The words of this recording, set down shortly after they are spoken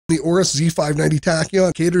The Aorus Z590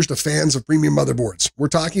 Tachyon caters to fans of premium motherboards. We're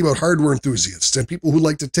talking about hardware enthusiasts and people who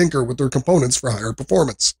like to tinker with their components for higher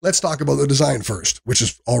performance. Let's talk about the design first, which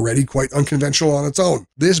is already quite unconventional on its own.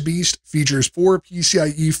 This beast features 4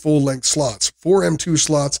 PCIe full-length slots, 4 M2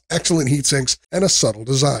 slots, excellent heatsinks, and a subtle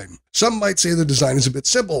design. Some might say the design is a bit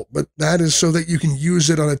simple, but that is so that you can use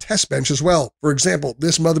it on a test bench as well. For example,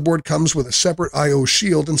 this motherboard comes with a separate I/O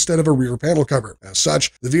shield instead of a rear panel cover. As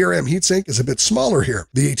such, the VRM heatsink is a bit smaller here.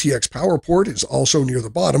 The ATX power port is also near the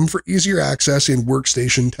bottom for easier access in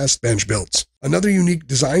workstation test bench builds. Another unique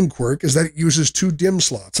design quirk is that it uses 2 DIMM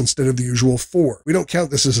slots instead of the usual 4. We don't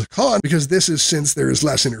count this as a con because this is since there is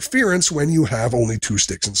less interference when you have only 2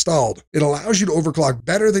 sticks installed. It allows you to overclock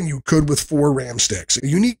better than you could with 4 RAM sticks. A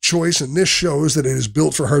unique choice, and this shows that it is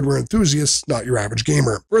built for hardware enthusiasts, not your average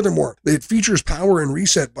gamer. Furthermore, it features power and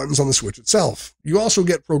reset buttons on the switch itself. You also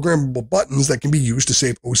get programmable buttons that can be used to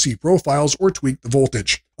save OC profiles or tweak the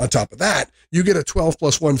voltage. On top of that, you get a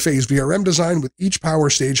 12+1 phase VRM design with each power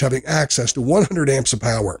stage having access to 100 amps of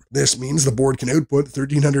power. This means the board can output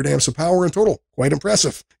 1300 amps of power in total. Quite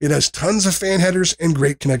impressive. It has tons of fan headers and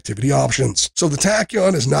great connectivity options. So the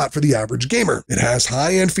Tachyon is not for the average gamer. It has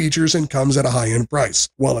high-end features and comes at a high-end price.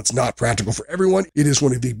 While it's not practical for everyone, it is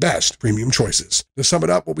one of the best premium choices. To sum it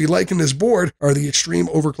up, what we like in this board are the extreme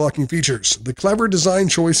overclocking features, the clever design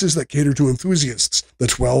choices that cater to enthusiasts, the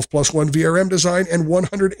 12+1 VRM design, and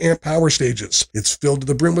 100 amp power stages. It's filled to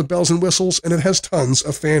the brim with bells and whistles, and it has tons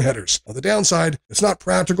of fan headers. On the downside, it's not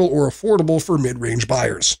practical or affordable for mid-range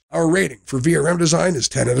buyers. Our rating for VRM design is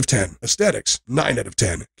 10 out of 10. Aesthetics, 9 out of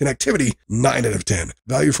 10. Connectivity, 9 out of 10.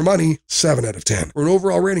 Value for money, 7 out of 10. For an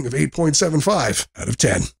overall rating of 8.75 out of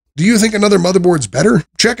 10. Do you think another motherboard's better?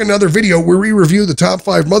 Check another video where we review the top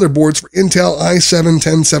 5 motherboards for Intel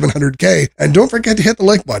i7-10700K, and don't forget to hit the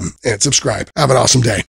like button and subscribe. Have an awesome day.